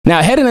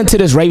Now, heading into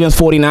this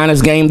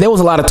Ravens-49ers game, there was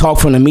a lot of talk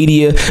from the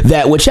media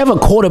that whichever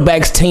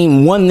quarterback's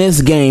team won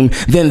this game,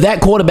 then that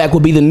quarterback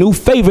would be the new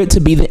favorite to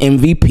be the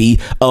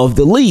MVP of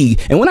the league.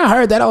 And when I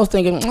heard that, I was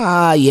thinking,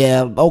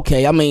 yeah,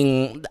 okay. I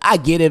mean, I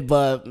get it,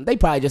 but they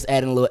probably just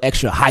adding a little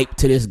extra hype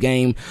to this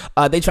game.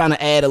 They trying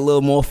to add a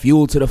little more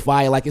fuel to the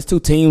fire. Like, it's two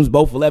teams,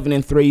 both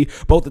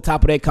 11-3, both the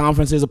top of their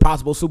conferences, a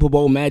possible Super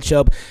Bowl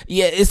matchup.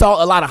 Yeah, it's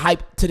all a lot of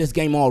hype to this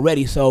game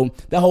already. So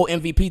that whole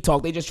MVP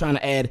talk, they just trying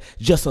to add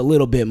just a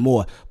little bit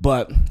more.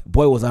 But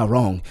boy, was I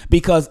wrong,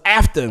 because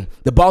after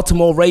the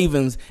Baltimore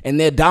Ravens and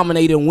their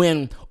dominating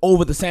win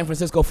over the San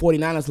Francisco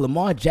 49ers,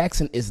 Lamar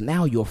Jackson is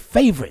now your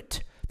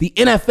favorite, the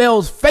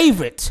NFL's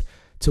favorite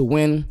to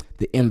win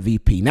the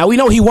MVP. Now, we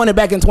know he won it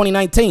back in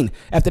 2019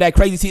 after that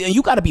crazy season, and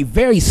you got to be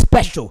very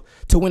special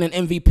to win an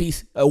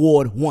MVP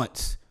award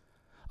once.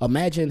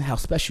 Imagine how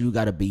special you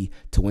got to be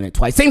to win it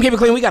twice. Same Keep It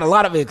Clean. We got a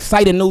lot of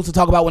exciting news to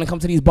talk about when it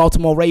comes to these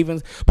Baltimore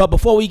Ravens. But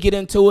before we get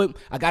into it,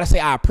 I got to say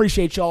I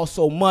appreciate y'all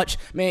so much.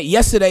 Man,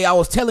 yesterday I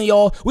was telling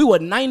y'all we were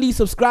 90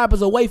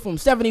 subscribers away from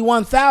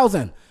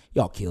 71,000.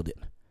 Y'all killed it.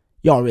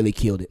 Y'all really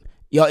killed it.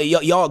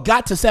 Y'all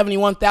got to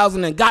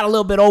 71,000 and got a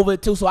little bit over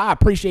it too. So I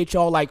appreciate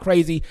y'all like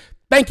crazy.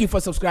 Thank you for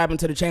subscribing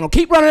to the channel.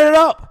 Keep running it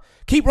up.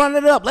 Keep running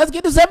it up. Let's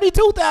get to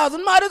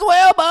 72,000. Might as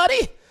well,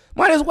 buddy.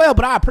 Might as well,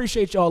 but I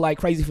appreciate y'all like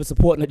crazy for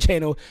supporting the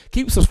channel.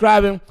 Keep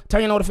subscribing, turn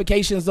your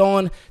notifications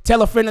on,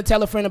 tell a friend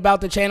about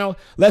the channel.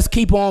 Let's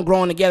keep on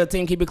growing together,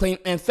 team. Keep it clean.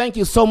 And thank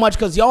you so much,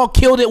 because y'all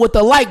killed it with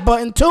the like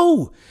button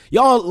too.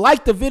 Y'all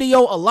liked the video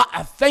a lot.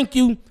 I thank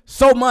you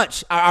so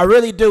much. I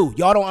really do.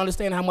 Y'all don't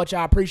understand how much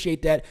I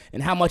appreciate that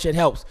and how much it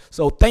helps.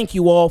 So thank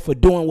you all for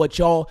doing what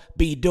y'all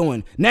be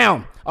doing.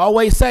 Now, I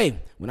always say,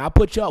 when I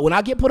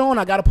get put on,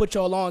 I got to put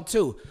y'all on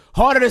too.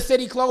 Heart of the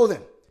City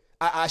Clothing.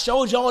 I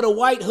showed y'all the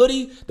white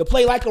hoodie, the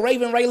Play Like a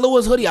Raven Ray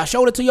Lewis hoodie. I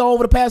showed it to y'all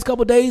over the past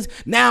couple days.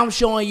 Now I'm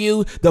showing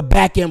you the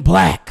back in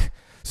black.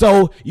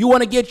 So you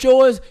want to get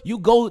yours, you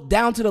go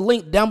down to the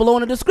link down below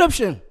in the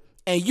description.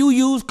 And you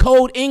use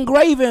code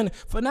Ingraven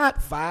for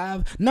not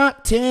 5,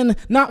 not 10,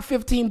 not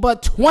 15,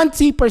 but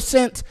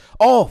 20%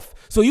 off.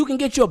 So you can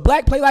get your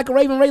black Play Like a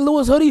Raven Ray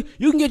Lewis hoodie.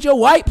 You can get your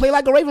white Play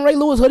Like a Raven Ray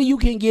Lewis hoodie. You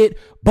can get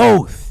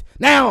both.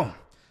 Now,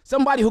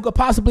 somebody who could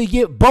possibly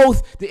get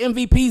both the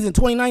MVPs in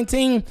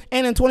 2019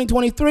 and in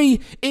 2023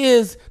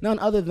 is none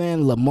other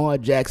than Lamar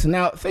Jackson.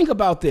 Now, think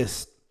about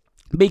this,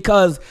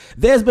 because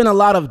there's been a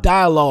lot of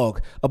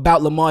dialogue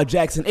about Lamar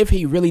Jackson if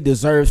he really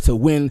deserves to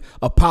win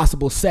a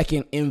possible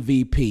second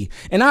MVP.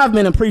 And I've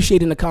been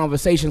appreciating the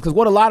conversation, because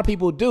what a lot of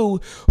people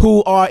do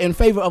who are in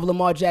favor of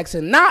Lamar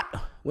Jackson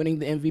not winning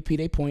the MVP,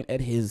 they point at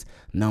his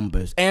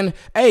numbers. And,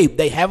 hey,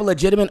 they have a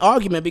legitimate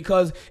argument,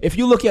 because if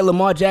you look at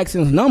Lamar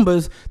Jackson's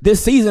numbers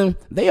this season,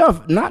 they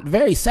are not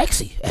very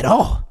sexy at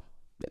all.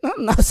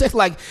 Not sexy.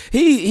 Like,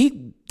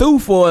 he threw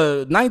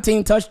for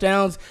 19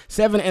 touchdowns,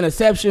 7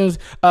 interceptions,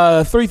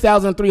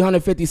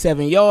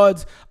 3,357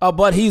 yards,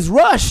 but he's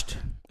rushed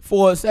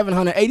for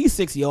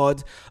 786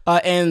 yards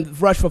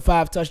and rushed for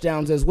 5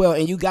 touchdowns as well.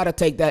 And you got to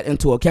take that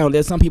into account.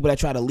 There's some people that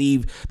try to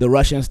leave the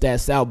rushing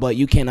stats out, but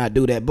you cannot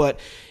do that. But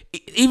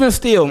even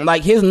still,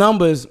 like, his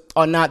numbers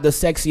are not the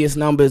sexiest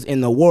numbers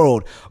in the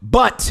world.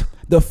 But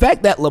the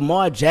fact that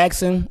Lamar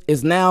Jackson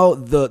is now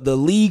the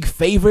league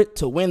favorite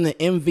to win the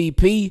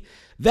MVP,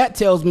 that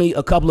tells me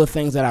a couple of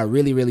things that I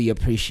really, really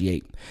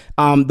appreciate.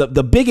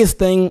 The biggest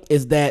thing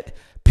is that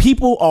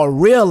people are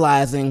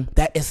realizing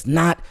that it's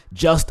not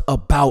just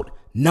about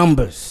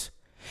numbers.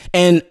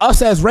 And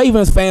us as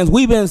Ravens fans,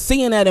 we've been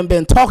seeing that and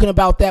been talking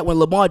about that when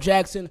Lamar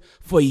Jackson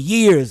for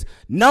years.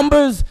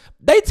 Numbers,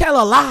 they tell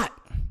a lot.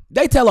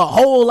 They tell a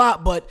whole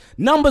lot, but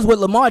numbers with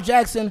Lamar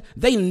Jackson,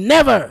 they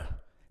never,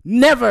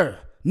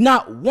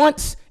 not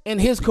once in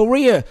his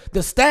career, the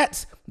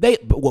stats,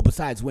 well,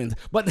 besides wins,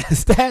 but the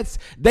stats,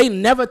 they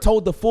never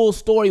told the full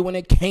story when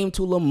it came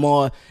to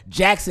Lamar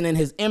Jackson and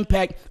his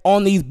impact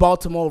on these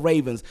Baltimore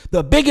Ravens.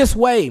 The biggest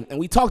way, and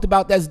we talked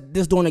about this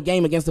during the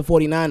game against the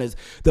 49ers,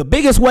 the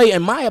biggest way,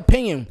 in my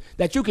opinion,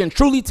 that you can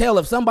truly tell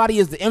if somebody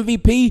is the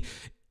MVP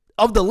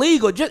of the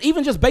league, or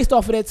even just based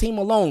off of their team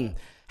alone,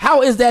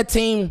 how is that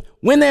team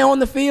when they're on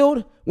the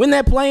field, when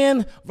they're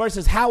playing,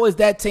 versus how is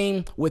that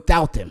team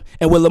without them?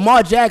 And with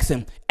Lamar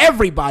Jackson,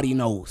 everybody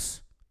knows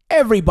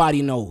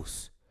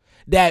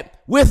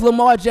that with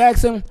Lamar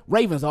Jackson,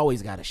 Ravens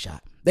always got a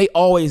shot. They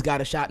always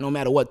got a shot, no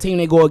matter what team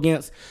they go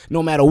against,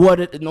 no matter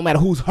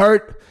who's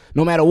hurt,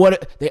 no matter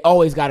what, they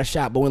always got a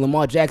shot. But when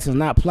Lamar Jackson's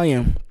not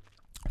playing,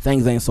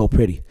 things ain't so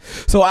pretty.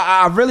 So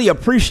I really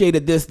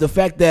appreciated this, the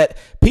fact that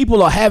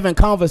people are having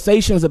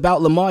conversations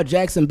about Lamar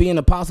Jackson being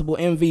a possible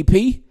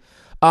MVP.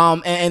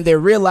 And they're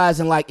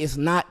realizing, like, it's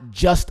not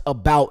just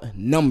about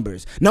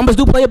numbers. Numbers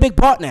do play a big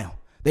part now.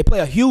 They play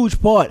a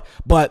huge part,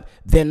 but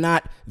they're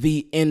not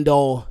the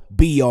end-all,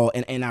 be-all,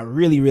 and I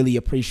really, really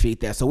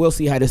appreciate that. So we'll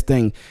see how this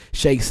thing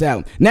shakes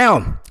out.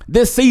 Now,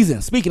 this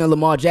season, speaking of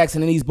Lamar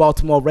Jackson and these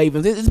Baltimore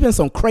Ravens, it's been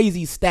some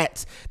crazy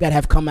stats that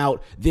have come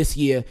out this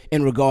year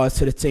in regards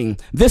to the team.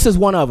 This is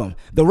one of them.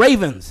 The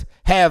Ravens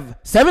have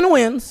 7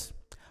 wins,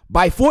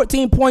 by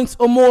 14 points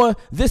or more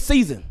this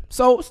season.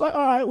 So it's like,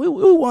 all right, we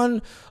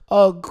won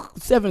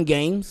 7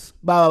 games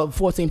by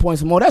 14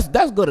 points or more.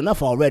 That's good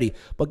enough already.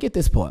 But get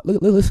this part.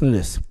 Listen to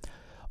this.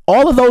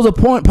 All of those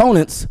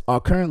opponents are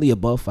currently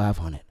above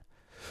 500.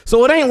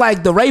 So it ain't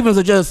like the Ravens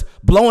are just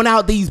blowing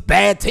out these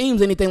bad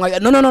teams, anything like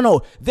that.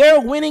 No.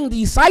 They're winning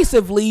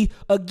decisively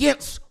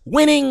against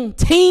winning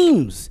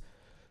teams.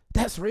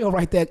 That's real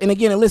right there. And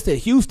again, it listed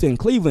Houston,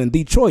 Cleveland,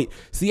 Detroit,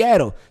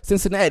 Seattle,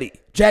 Cincinnati,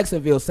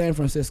 Jacksonville, San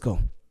Francisco.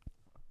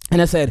 And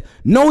it said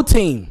no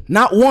team,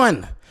 not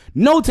one,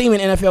 no team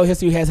in NFL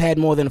history has had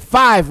more than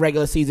 5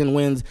 regular season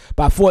wins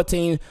by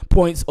 14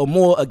 points or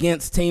more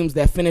against teams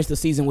that finished the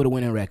season with a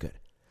winning record.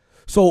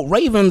 So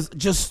Ravens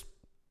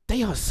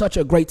they are such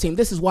a great team.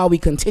 This is why we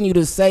continue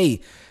to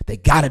say they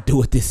got to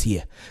do it this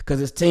year, because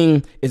this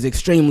team is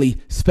extremely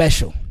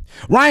special.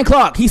 Ryan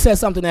Clark, he said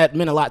something that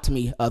meant a lot to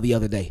me the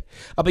other day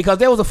because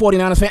there was a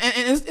 49ers fan,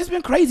 and it's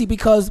been crazy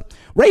because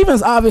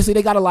Ravens, obviously,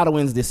 they got a lot of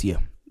wins this year.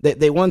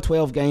 They won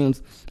 12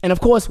 games, and of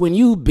course, when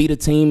you beat a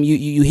team,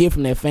 you hear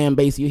from their fan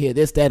base, you hear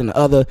this, that, and the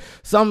other.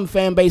 Some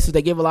fan bases,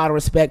 they give a lot of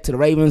respect to the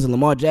Ravens and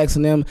Lamar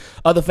Jackson them.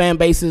 Other fan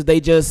bases, they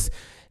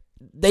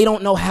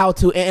don't know how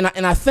to,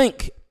 and I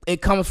think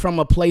it comes from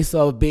a place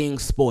of being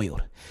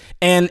spoiled.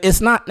 And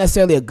it's not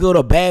necessarily a good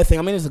or bad thing.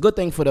 I mean, it's a good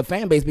thing for the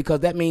fan base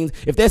because that means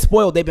if they're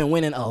spoiled, they've been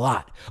winning a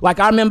lot. Like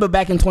I remember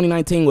back in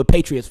 2019 with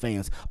Patriots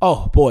fans.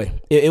 Oh, boy,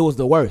 it was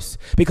the worst.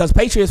 Because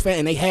Patriots fans,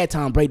 and they had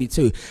Tom Brady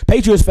too.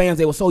 Patriots fans,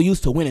 they were so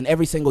used to winning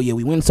every single year.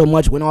 We win so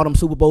much, win all them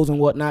Super Bowls and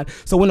whatnot.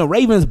 So when the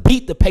Ravens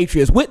beat the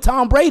Patriots with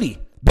Tom Brady,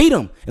 beat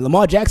him. And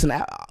Lamar Jackson,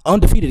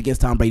 undefeated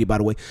against Tom Brady, by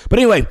the way. But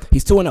anyway,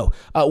 he's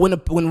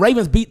 2-0. When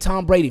Ravens beat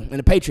Tom Brady and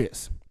the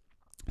Patriots,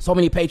 so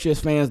many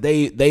Patriots fans,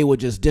 they were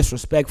just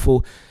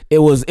disrespectful. It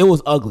was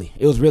ugly.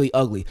 It was really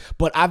ugly.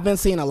 But I've been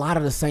seeing a lot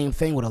of the same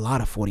thing with a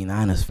lot of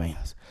 49ers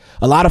fans.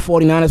 A lot of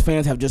 49ers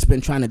fans have just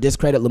been trying to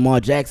discredit Lamar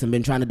Jackson,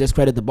 been trying to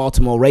discredit the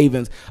Baltimore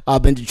Ravens,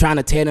 been trying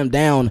to tear them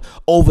down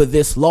over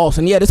this loss.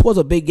 And yeah, this was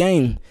a big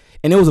game,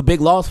 and it was a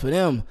big loss for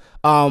them.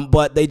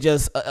 But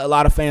a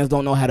lot of fans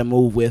don't know how to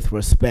move with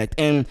respect.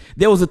 And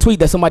there was a tweet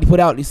that somebody put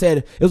out. He said,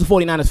 it was a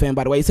 49ers fan,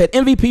 by the way. He said,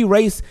 MVP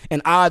race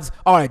and odds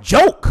are a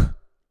joke.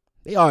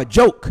 They are a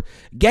joke.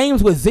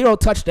 Games with 0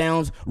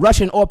 touchdowns,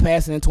 rushing or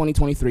passing in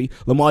 2023.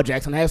 Lamar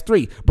Jackson has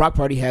 3. Brock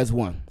Purdy has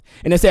 1.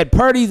 And it said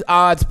Purdy's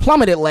odds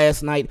plummeted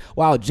last night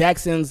while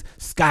Jackson's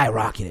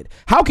skyrocketed.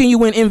 How can you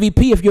win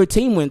MVP if your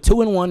team went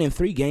 2-1 in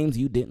 3 games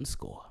you didn't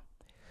score?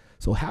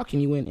 So how can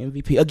you win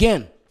MVP?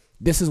 Again,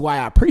 this is why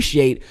I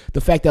appreciate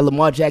the fact that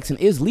Lamar Jackson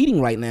is leading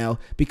right now,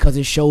 because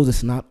it shows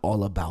it's not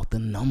all about the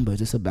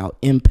numbers. It's about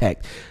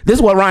impact. This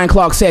is what Ryan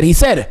Clark said. He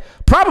said,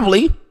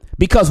 probably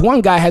because one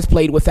guy has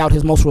played without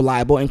his most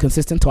reliable and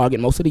consistent target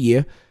most of the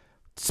year.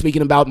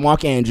 Speaking about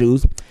Mark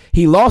Andrews,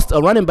 he lost a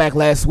running back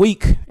last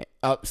week.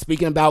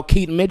 Speaking about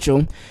Keaton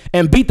Mitchell,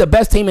 and beat the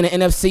best team in the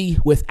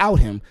NFC without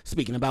him.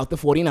 Speaking about the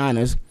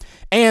 49ers.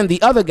 And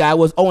the other guy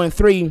was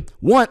 0-3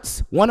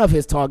 once one of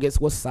his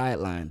targets was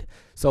sidelined.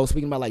 So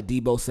speaking about like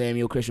Deebo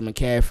Samuel, Christian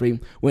McCaffrey,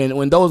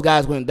 when those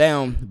guys went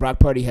down, Brock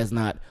Purdy has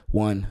not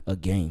won a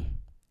game.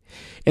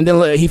 And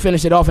then he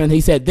finished it off and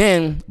he said,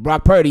 then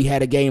Brock Purdy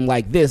had a game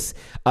like this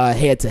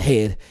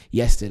head-to-head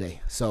yesterday.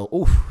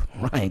 So,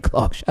 Ryan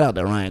Clark. Shout out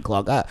to Ryan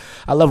Clark.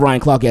 I love Ryan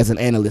Clark as an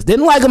analyst.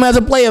 Didn't like him as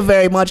a player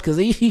very much because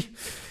he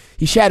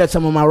shattered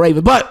some of my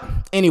Ravens. But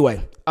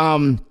anyway,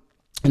 and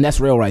that's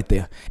real right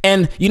there.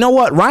 And you know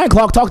what? Ryan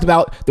Clark talked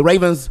about the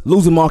Ravens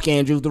losing Mark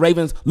Andrews, the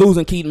Ravens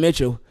losing Keaton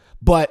Mitchell,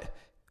 but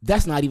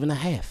that's not even a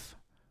half.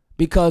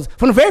 Because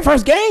from the very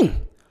first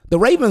game, the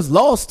Ravens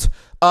lost.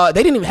 They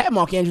didn't even have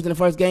Mark Andrews in the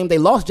first game. They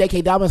lost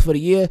J.K. Dobbins for the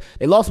year.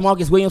 They lost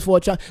Marcus Williams for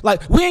a chunk.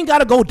 Like, we ain't got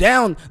to go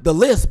down the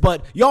list,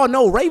 but y'all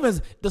know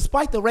Ravens,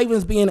 despite the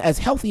Ravens being as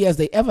healthy as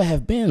they ever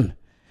have been,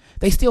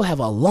 they still have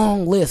a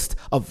long list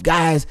of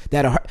guys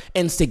that are hurt,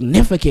 and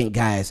significant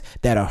guys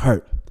that are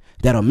hurt,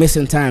 that are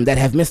missing time, that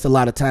have missed a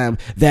lot of time,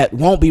 that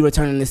won't be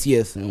returning this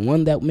year, and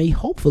one that may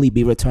hopefully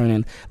be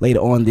returning later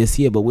on this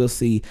year, but we'll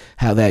see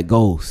how that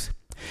goes.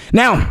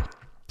 Now,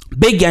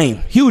 big game,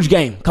 huge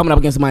game coming up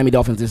against the Miami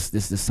Dolphins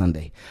this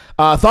Sunday.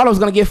 Thought I was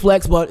going to get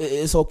flex, but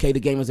it's okay. The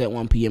game is at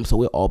 1 p.m., so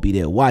we'll all be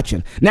there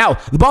watching. Now,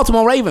 the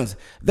Baltimore Ravens,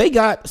 they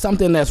got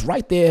something that's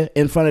right there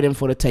in front of them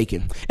for the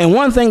taking. And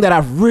one thing that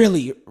I've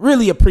really,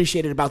 really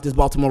appreciated about this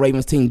Baltimore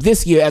Ravens team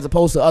this year, as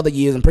opposed to other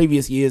years and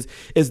previous years,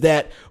 is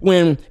that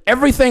when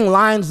everything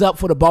lines up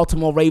for the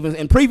Baltimore Ravens,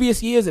 in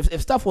previous years, if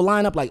stuff will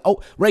line up like,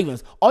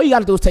 Ravens, all you got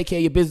to do is take care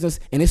of your business,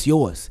 and it's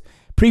yours.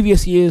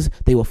 Previous years,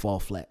 they will fall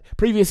flat.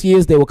 Previous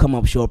years, they will come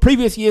up short.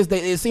 Previous years,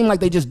 it seemed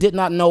like they just did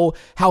not know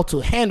how to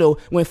handle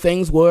when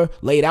things were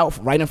laid out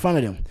right in front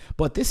of them.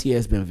 But this year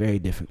has been very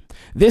different.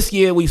 This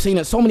year, we've seen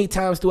it so many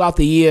times throughout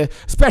the year,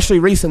 especially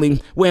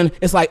recently, when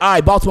it's like, all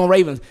right, Baltimore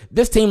Ravens,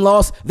 this team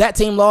lost, that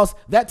team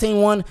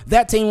won,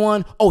 that team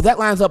won. Oh, that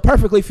lines up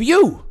perfectly for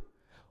you.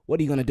 What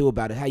are you going to do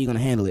about it? How are you going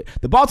to handle it?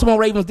 The Baltimore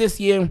Ravens this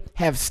year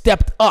have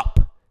stepped up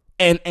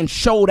and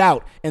showed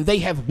out, and they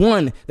have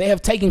won. They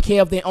have taken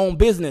care of their own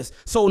business.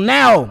 So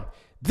now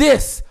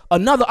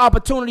another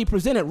opportunity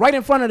presented right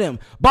in front of them.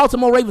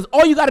 Baltimore Ravens,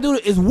 all you got to do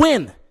is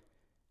win.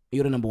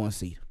 You're the number 1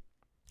 seed.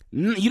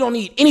 You don't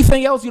need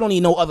anything else. You don't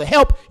need no other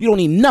help. You don't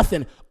need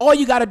nothing. All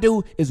you got to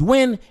do is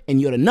win,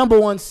 and you're the number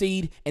 1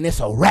 seed, and it's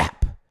a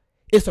wrap.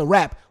 It's a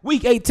wrap.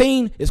 Week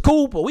 18 is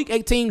cool, but Week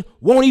 18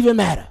 won't even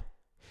matter.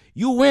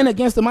 You win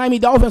against the Miami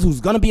Dolphins,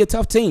 who's going to be a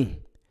tough team.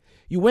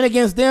 You win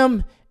against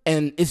them,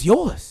 and it's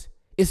yours.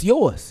 It's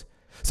yours.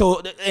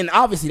 So, and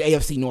obviously the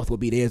AFC North will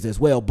be theirs as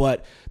well,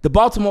 but the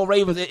Baltimore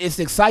Ravens, it's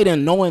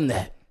exciting knowing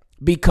that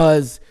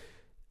because,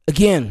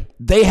 again,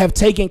 they have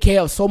taken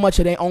care of so much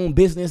of their own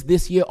business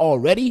this year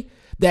already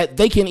that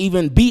they can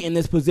even be in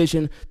this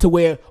position to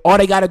where all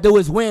they got to do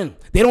is win.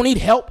 They don't need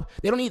help.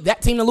 They don't need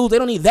that team to lose. They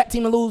don't need that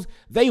team to lose.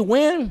 They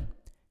win,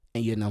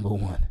 and you're number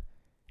 1.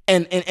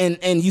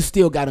 And you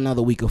still got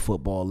another week of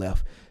football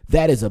left.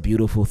 That is a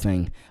beautiful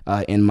thing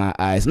in my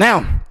eyes.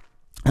 Now,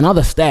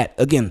 another stat.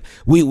 Again,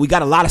 we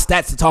got a lot of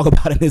stats to talk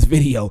about in this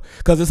video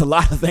because there's a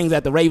lot of things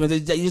at the Ravens.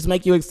 They just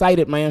make you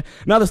excited, man.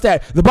 Another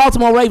stat. The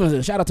Baltimore Ravens,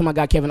 and shout out to my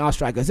guy Kevin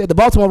Ostreicher, said the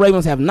Baltimore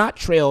Ravens have not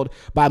trailed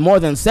by more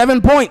than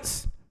 7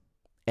 points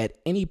at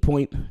any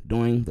point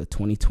during the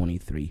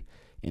 2023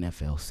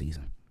 NFL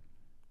season.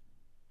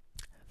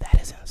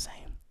 That is insane.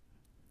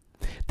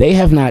 They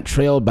have not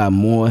trailed by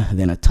more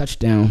than a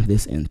touchdown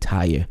this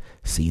entire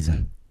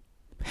season.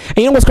 And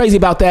you know what's crazy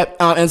about that?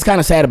 And it's kind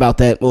of sad about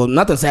that. Well,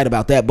 nothing sad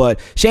about that, but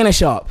Shannon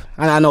Sharp.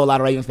 I know a lot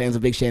of Ravens fans are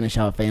big Shannon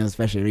Sharp fans,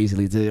 especially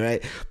recently too,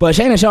 right? But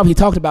Shannon Sharp, he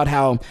talked about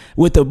how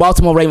with the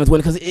Baltimore Ravens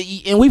winning,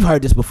 and we've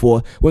heard this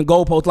before, when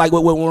goalposts, like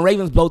when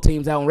Ravens blow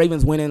teams out, when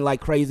Ravens winning like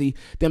crazy,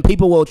 then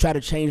people will try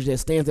to change their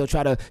stance. They'll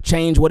try to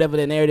change whatever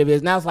their narrative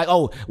is. Now it's like,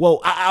 oh,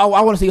 well, I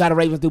want to see how the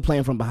Ravens do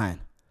playing from behind.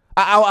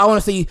 I want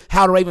to see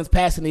how the Ravens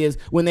passing is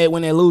when they're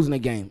losing a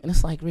game. And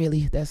it's like,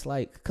 really? That's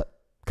like,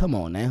 come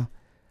on now.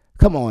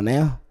 Come on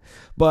now.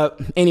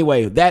 But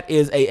anyway, that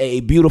is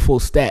a beautiful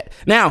stat.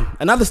 Now,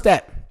 another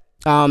stat,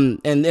 and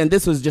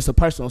this was just a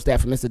personal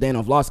stat from Mr. Dan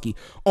Orvlosky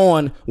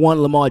on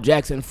one Lamar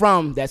Jackson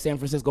from that San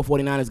Francisco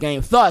 49ers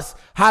game, thus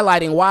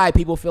highlighting why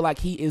people feel like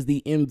he is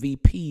the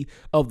MVP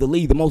of the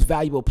league, the most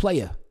valuable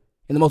player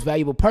and the most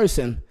valuable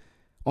person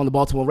on the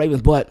Baltimore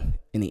Ravens, but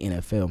in the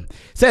NFL.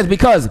 Says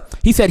because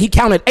he said he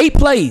counted 8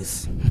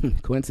 plays.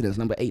 Coincidence,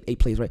 number 8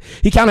 plays, right?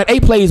 He counted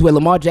 8 plays where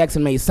Lamar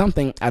Jackson made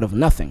something out of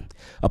nothing,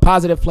 a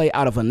positive play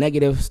out of a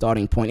negative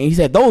starting point. And he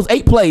said those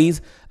 8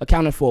 plays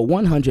accounted for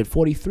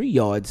 143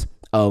 yards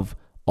of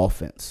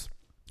offense.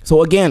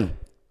 So again,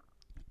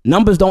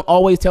 numbers don't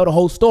always tell the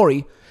whole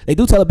story. They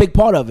do tell a big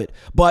part of it.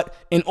 But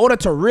in order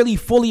to really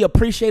fully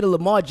appreciate a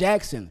Lamar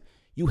Jackson,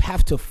 you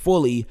have to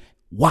fully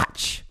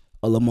watch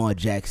a Lamar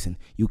Jackson.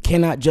 You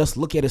cannot just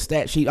look at a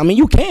stat sheet. I mean,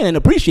 you can and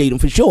appreciate him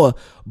for sure,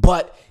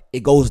 but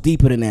it goes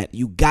deeper than that.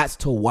 You got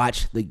to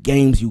watch the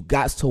games. You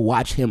got to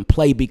watch him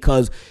play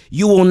because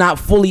you will not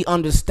fully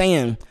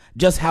understand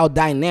just how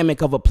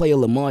dynamic of a player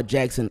Lamar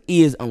Jackson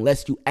is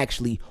unless you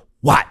actually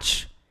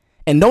watch.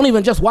 And don't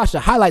even just watch the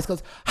highlights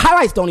because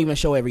highlights don't even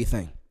show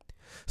everything.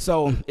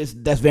 So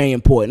that's very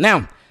important.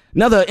 Now,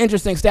 another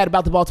interesting stat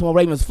about the Baltimore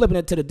Ravens, flipping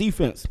it to the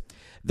defense.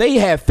 They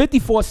have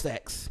 54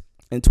 sacks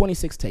and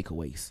 26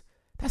 takeaways.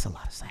 That's a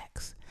lot of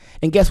sacks.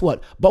 And guess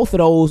what? Both of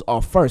those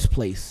are first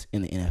place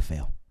in the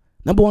NFL.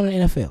 Number 1 in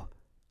the NFL.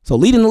 So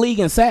leading the league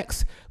in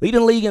sacks,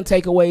 leading the league in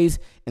takeaways,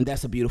 and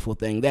that's a beautiful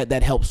thing.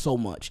 That helps so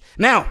much.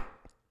 Now,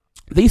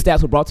 these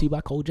stats were brought to you by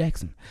Cole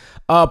Jackson.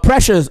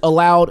 Pressures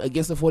allowed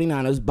against the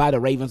 49ers by the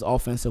Ravens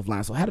offensive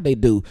line. So how did they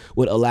do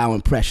with allowing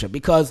pressure?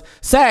 Because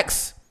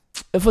sacks,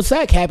 if a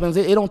sack happens,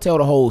 it don't tell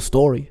the whole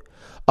story.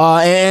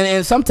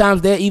 And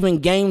sometimes there are even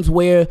games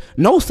where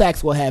no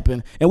sacks will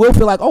happen, and we'll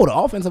feel like, oh, the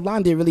offensive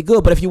line did really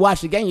good. But if you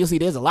watch the game, you'll see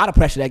there's a lot of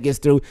pressure that gets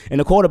through, and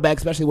the quarterback,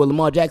 especially with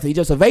Lamar Jackson, he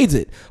just evades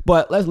it.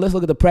 But let's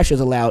look at the pressures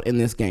allowed in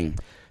this game.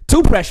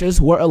 2 pressures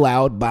were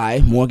allowed by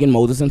Morgan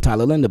Moses and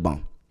Tyler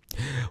Linderbaum.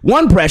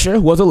 1 pressure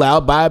was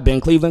allowed by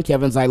Ben Cleveland,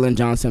 Kevin Zeitler, and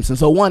John Simpson.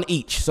 So 1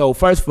 each. So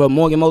first for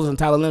Morgan Moses and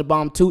Tyler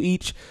Linderbaum, 2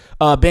 each.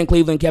 Ben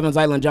Cleveland, Kevin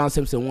Zeitler, and John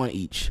Simpson, 1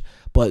 each.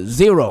 But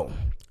 0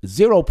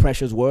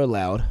 pressures were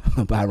allowed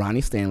by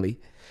Ronnie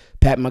Stanley,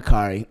 Pat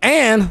McCarry,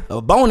 and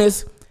a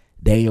bonus,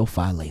 Daniel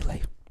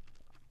Falele.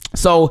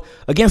 So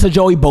against a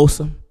Joey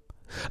Bosa,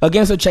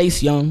 against a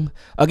Chase Young,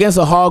 against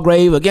a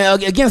Hargrave,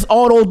 against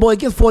all those boys,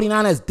 against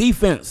 49ers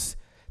defense,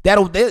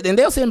 and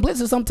they'll send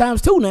blitzes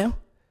sometimes too now.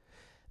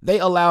 They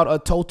allowed a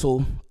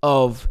total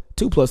of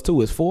 2 plus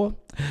 2 is 4,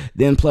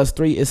 then plus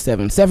 3 is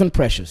 7. 7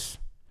 pressures.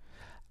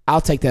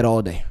 I'll take that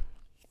all day.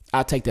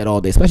 I'll take that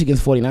all day, especially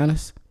against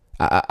 49ers.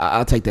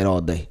 I'll take that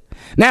all day.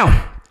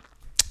 Now,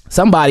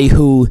 somebody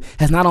who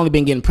has not only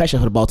been getting pressure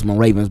for the Baltimore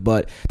Ravens,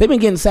 but they've been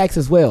getting sacks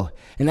as well.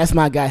 And that's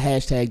my guy,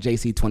 hashtag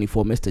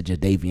JC24, Mr.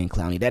 Jadeveon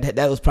Clowney.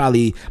 That was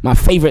probably my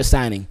favorite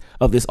signing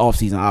of this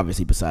offseason,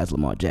 obviously, besides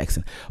Lamar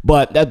Jackson.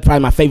 But that's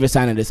probably my favorite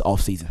signing this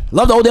offseason.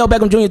 Love the Odell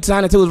Beckham Jr.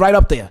 signing, too. It was right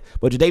up there.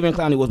 But Jadeveon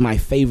Clowney was my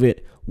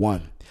favorite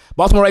one.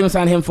 Baltimore Ravens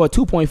signed him for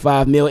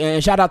 $2.5 million,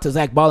 and shout out to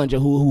Zach Bollinger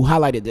who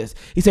highlighted this.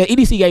 He said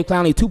EDC gave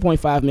Clowney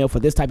 $2.5 million for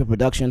this type of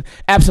production.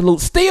 Absolute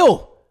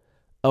steal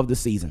of the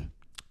season.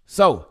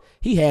 So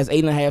he has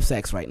 8.5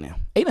 sacks right now.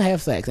 8.5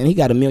 sacks, and he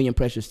got 1 million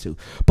pressures too.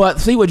 But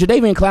see, with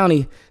Jadeveon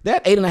Clowney,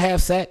 that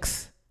 8.5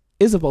 sacks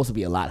is supposed to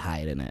be a lot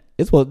higher than that.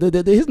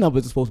 His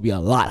numbers are supposed to be a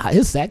lot higher.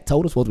 His sack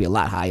total is supposed to be a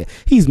lot higher.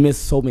 He's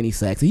missed so many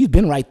sacks. He's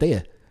been right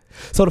there.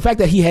 So the fact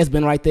that he has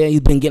been right there,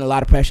 he's been getting a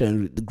lot of pressure,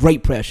 and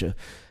great pressure.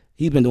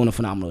 He's been doing a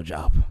phenomenal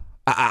job.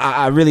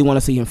 I really want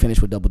to see him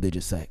finish with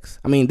double-digit sacks.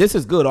 I mean, this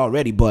is good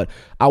already, but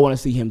I want to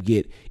see him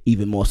get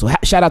even more. So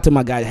shout out to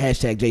my guy,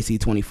 hashtag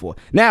JC24.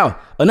 Now,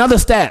 another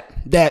stat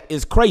that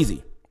is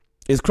crazy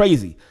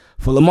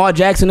for Lamar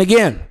Jackson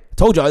again. I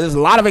told y'all, there's a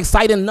lot of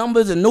exciting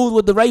numbers and news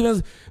with the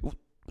Ravens.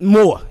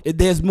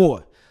 There's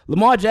more.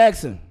 Lamar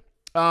Jackson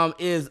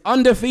is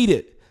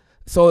undefeated.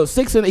 So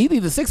he's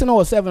either 6-0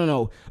 or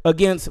 7-0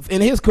 against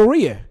in his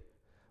career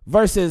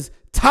versus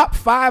top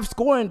 5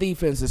 scoring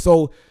defenses.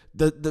 So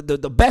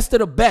the best of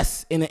the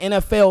best in the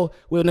NFL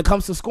when it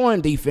comes to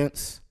scoring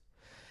defense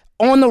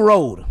on the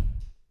road.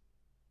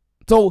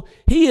 So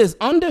he is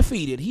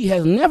undefeated. He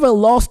has never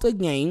lost a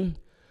game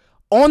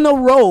on the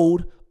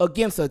road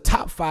against a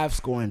top 5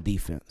 scoring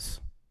defense.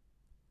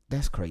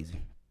 That's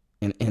crazy.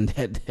 And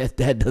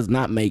that does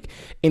not make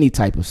any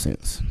type of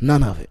sense.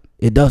 None of it.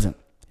 It doesn't.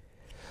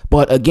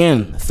 But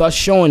again, thus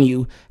showing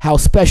you how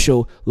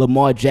special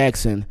Lamar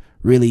Jackson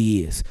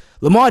really is.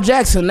 Lamar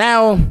Jackson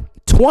now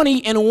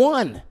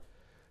 20-1.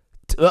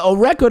 A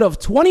record of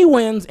 20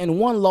 wins and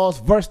 1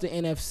 loss versus the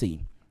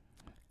NFC.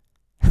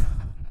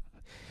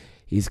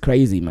 He's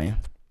crazy, man.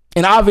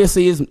 And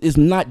obviously, it's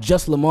not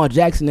just Lamar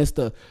Jackson. It's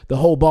the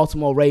whole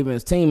Baltimore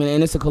Ravens team,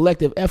 and it's a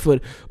collective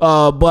effort.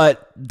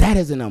 But that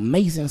is an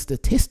amazing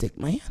statistic,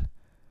 man.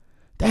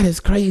 That is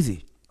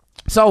crazy.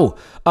 So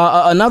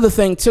another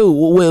thing too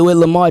with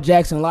Lamar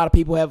Jackson, a lot of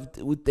people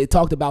they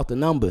talked about the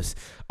numbers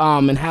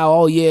and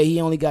how he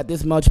only got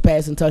this much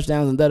passing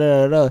touchdowns and da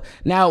da da da.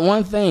 Now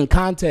one thing,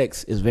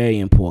 context is very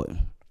important.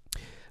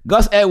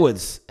 Gus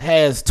Edwards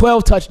has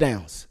 12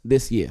 touchdowns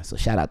this year, so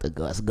shout out to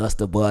Gus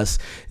the Bus.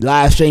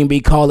 Live stream be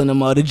calling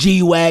him the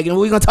G-Wagon.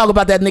 We're gonna talk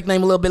about that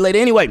nickname a little bit later.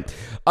 Anyway,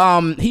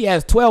 he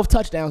has 12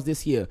 touchdowns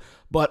this year,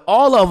 but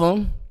all of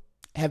them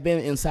have been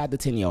inside the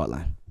 10-yard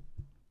line.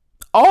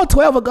 All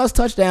 12 of Gus'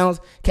 touchdowns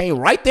came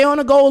right there on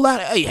the goal line.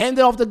 Hey, hand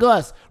it off to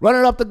Gus. Run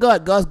it up the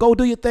gut. Gus, go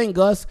do your thing,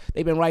 Gus.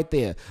 They've been right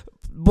there.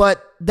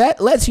 But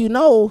that lets you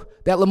know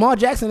that Lamar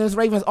Jackson and his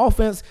Ravens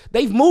offense,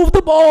 they've moved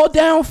the ball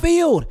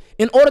downfield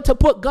in order to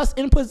put Gus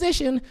in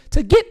position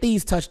to get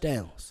these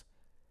touchdowns.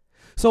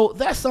 So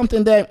that's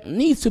something that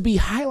needs to be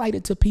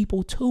highlighted to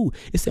people too.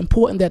 It's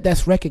important that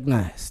that's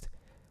recognized.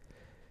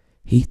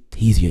 He's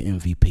your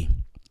MVP.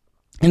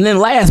 And then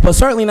last but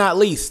certainly not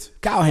least,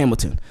 Kyle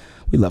Hamilton.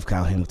 We love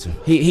Kyle Hamilton.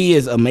 He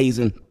is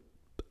amazing.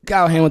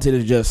 Kyle Hamilton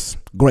is just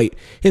great.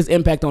 His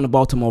impact on the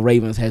Baltimore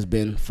Ravens has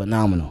been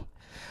phenomenal.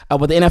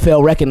 But the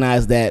NFL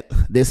recognized that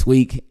this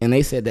week, and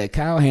they said that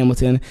Kyle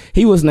Hamilton,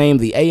 he was named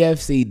the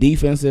AFC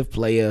Defensive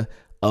Player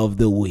of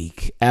the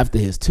Week after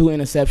his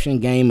 2-interception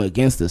game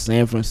against the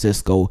San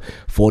Francisco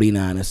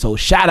 49ers. So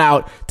shout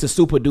out to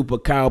Super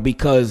Duper Kyle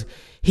because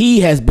he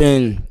has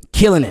been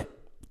killing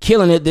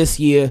it this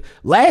year.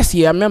 Last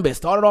year, I remember it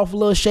started off a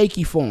little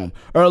shaky for him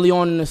early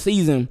on in the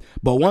season,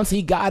 but once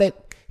he got it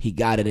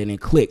and it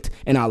clicked.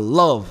 And I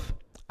love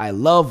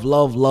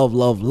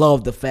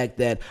the fact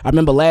that I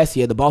remember last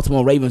year the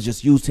Baltimore Ravens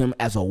just used him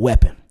as a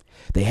weapon.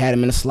 They had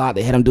him in the slot.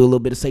 They had him do a little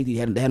bit of safety. They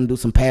had him do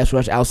some pass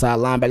rush, outside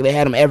linebacker. They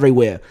had him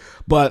everywhere.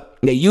 But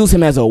they used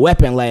him as a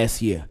weapon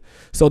last year.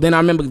 So then I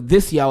remember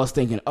this year I was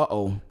thinking,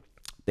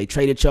 they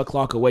traded Chuck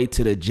Clark away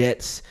to the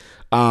Jets.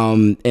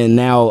 And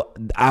now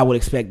I would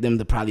expect them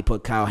to probably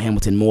put Kyle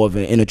Hamilton more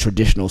in a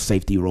traditional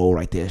safety role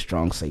right there,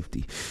 strong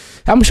safety.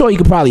 I'm sure he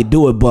could probably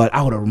do it, but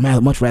I would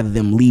have much rather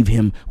them leave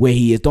him where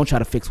he is. Don't try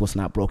to fix what's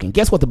not broken.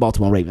 Guess what the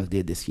Baltimore Ravens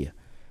did this year?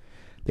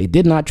 They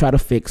did not try to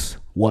fix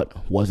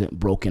what wasn't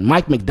broken.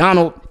 Mike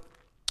McDonald,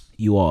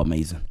 you are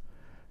amazing.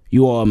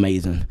 You are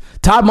amazing.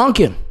 Todd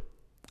Monken,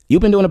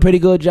 you've been doing a pretty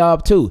good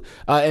job too.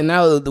 And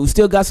now we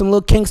still got some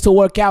little kinks to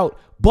work out,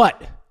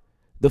 but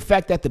the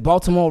fact that the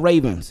Baltimore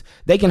Ravens,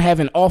 they can have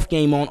an off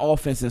game on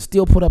offense and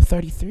still put up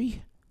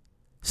 33.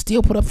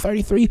 Still put up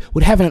 33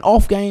 with having an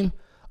off game.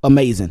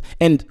 Amazing.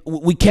 And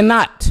we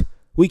cannot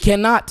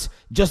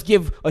just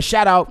give a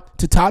shout out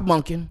to Todd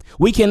Monken.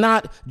 We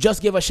cannot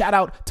just give a shout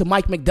out to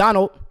Mike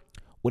McDonald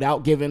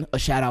without giving a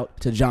shout out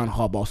to John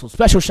Harbaugh. So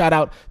special shout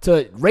out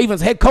to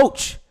Ravens head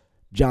coach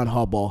John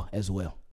Harbaugh as well.